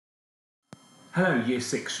Hello Year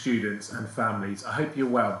 6 students and families, I hope you're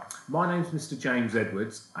well. My name's Mr James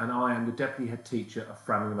Edwards and I am the Deputy Head Teacher of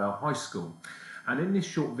Framingham High School. And in this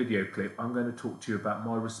short video clip I'm going to talk to you about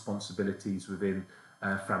my responsibilities within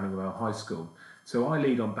Framingham High School. So I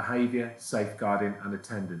lead on behaviour, safeguarding and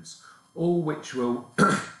attendance, all which will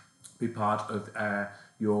be part of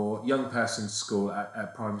your young person's school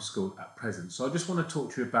at primary school at present. So I just want to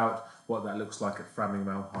talk to you about what that looks like at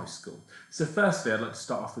Framingham High School. So firstly, I'd like to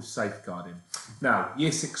start off with safeguarding. Now,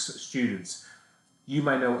 Year 6 students, you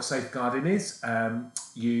may know what safeguarding is.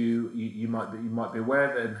 You might be aware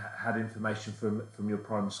that and had information from your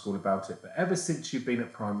primary school about it. But ever since you've been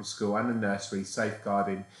at primary school and the nursery,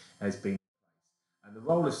 safeguarding has been. And the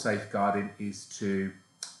role of safeguarding is to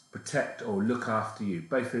protect or look after you,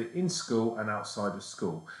 both in school and outside of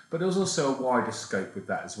school. But there's also a wider scope with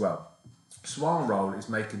that as well. So our role is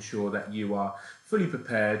making sure that you are fully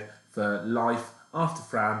prepared for life after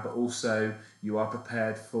Fram, but also you are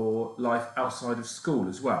prepared for life outside of school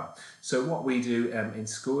as well. So what we do in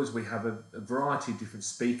school is we have a variety of different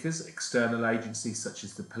speakers, external agencies such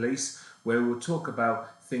as the police, where we'll talk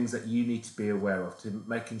about things that you need to be aware of to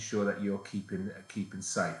making sure that you're keeping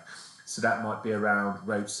safe. So that might be around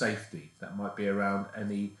road safety, that might be around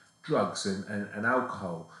any drugs and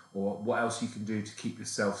alcohol, or what else you can do to keep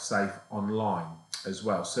yourself safe online as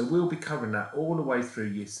well. So we'll be covering that all the way through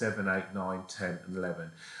year 7, 8, 9, 10 and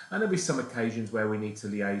 11. And there'll be some occasions where we need to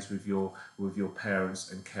liaise with your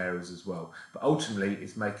parents and carers as well. But ultimately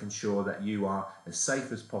it's making sure that you are as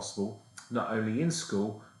safe as possible, not only in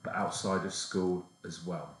school, but outside of school as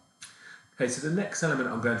well. Okay, so the next element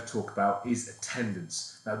I'm going to talk about is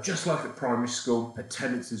attendance. Now, just like at primary school,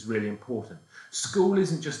 attendance is really important. School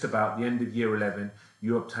isn't just about the end of year 11,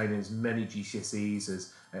 you obtaining as many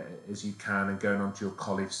GCSEs as you can and going on to your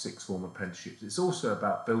college, sixth form apprenticeships. It's also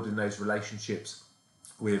about building those relationships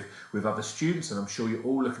with other students, and I'm sure you're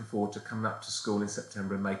all looking forward to coming up to school in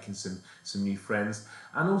September and making some new friends,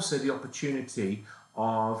 and also the opportunity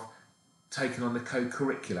of taken on the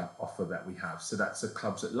co-curricular offer that we have. So that's the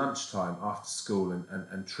clubs at lunchtime, after school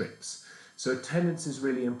and trips. So attendance is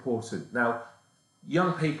really important. Now,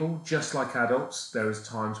 young people, just like adults, there is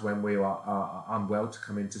times when we are unwell to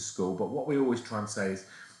come into school, but what we always try and say is,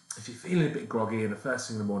 if you're feeling a bit groggy and the first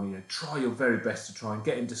thing in the morning, try your very best to try and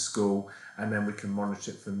get into school, and then we can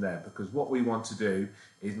monitor it from there. Because what we want to do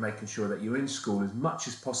is making sure that you're in school as much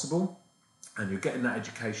as possible, and you're getting that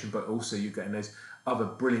education, but also you're getting those other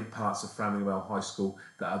brilliant parts of Framingham High School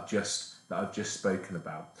that I've just spoken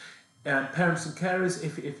about. And parents and carers,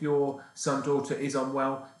 if your son, daughter is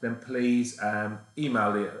unwell, then please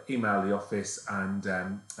email the office, and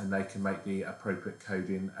they can make the appropriate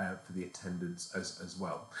coding for the attendance as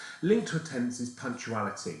well. Linked to attendance is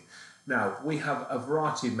punctuality. Now, we have a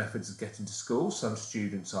variety of methods of getting to school. Some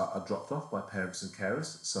students are dropped off by parents and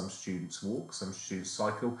carers, some students walk, some students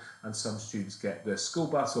cycle, and some students get the school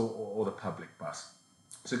bus or the public bus.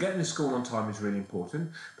 So getting to school on time is really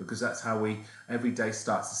important, because that's how every day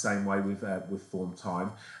starts the same way with form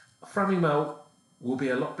time. Framingham will be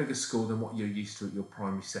a lot bigger school than what you're used to at your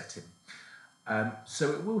primary setting.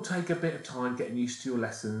 So it will take a bit of time getting used to your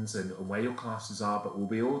lessons and where your classes are, but we'll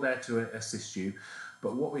be all there to assist you.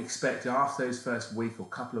 But what we expect after those first week or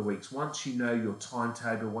couple of weeks, once you know your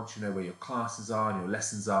timetable, once you know where your classes are and your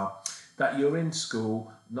lessons are, that you're in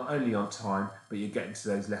school not only on time, but you're getting to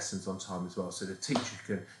those lessons on time as well. So the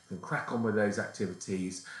teacher can crack on with those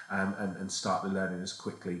activities and start the learning as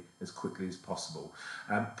quickly as possible.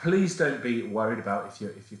 Please don't be worried about if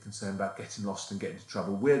you're concerned about getting lost and getting into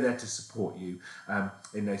trouble. We're there to support you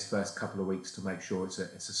in those first couple of weeks to make sure it's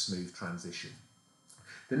a smooth transition.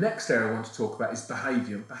 The next area I want to talk about is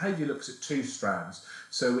behaviour. Behaviour looks at two strands.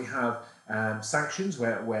 So we have sanctions,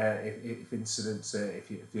 where if incidents, if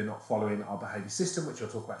you're not following our behaviour system, which I'll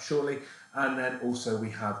talk about shortly, and then also we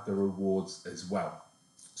have the rewards as well.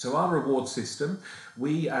 So our reward system,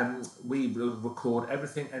 we will record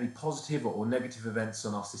everything, any positive or negative events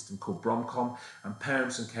on our system called Bromcom, and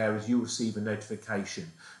parents and carers, you receive a notification.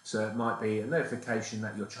 So it might be a notification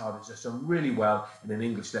that your child has just done really well in an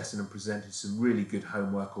English lesson and presented some really good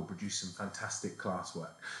homework or produced some fantastic classwork.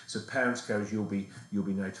 So parents, carers, you'll be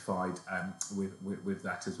notified with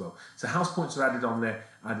that as well. So house points are added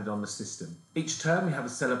on the system. Each term we have a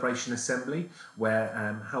celebration assembly where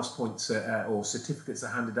house points or certificates are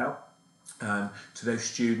handed out to those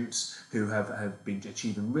students who have been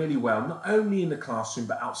achieving really well, not only in the classroom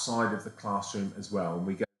but outside of the classroom as well. And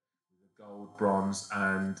we go gold, bronze,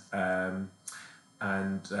 and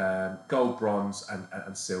gold, bronze,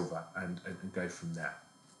 and silver, and go from there.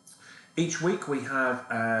 Each week we have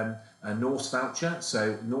a Norse voucher.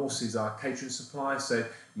 So Norse is our catering supplier, so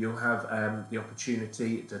you'll have the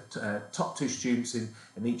opportunity to top 2 students in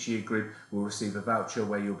each year group will receive a voucher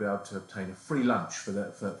where you'll be able to obtain a free lunch for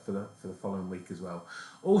the following week as well.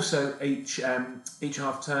 Also, each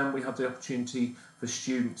half term we have the opportunity for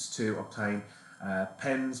students to obtain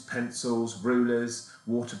pens, pencils, rulers,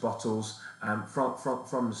 water bottles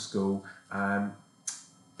from the school,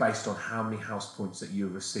 based on how many house points that you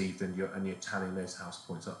received, and you're tallying those house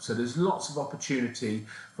points up. So there's lots of opportunity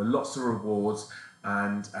for lots of rewards,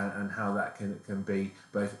 and how that can be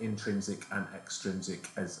both intrinsic and extrinsic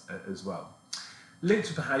as well. Linked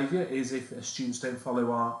to behaviour is if students don't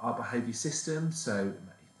follow our behaviour system, so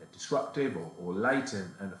if they're disruptive or late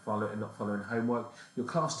and not following homework, your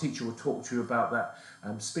class teacher will talk to you about that.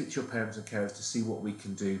 Speak to your parents and carers to see what we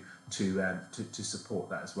can do to support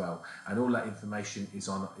that as well. And all that information is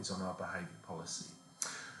on our behaviour policy.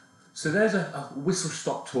 So there's a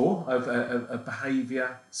whistle-stop tour of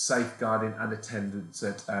behaviour, safeguarding and attendance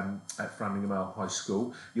at Framingham Earl High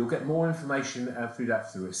School. You'll get more information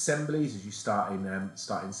through assemblies as you start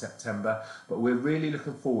in September, but we're really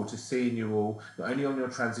looking forward to seeing you all, not only on your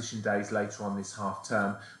transition days later on this half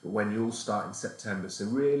term, but when you all start in September. So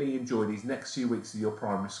really enjoy these next few weeks of your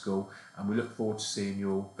primary school, and we look forward to seeing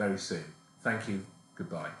you all very soon. Thank you.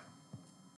 Goodbye.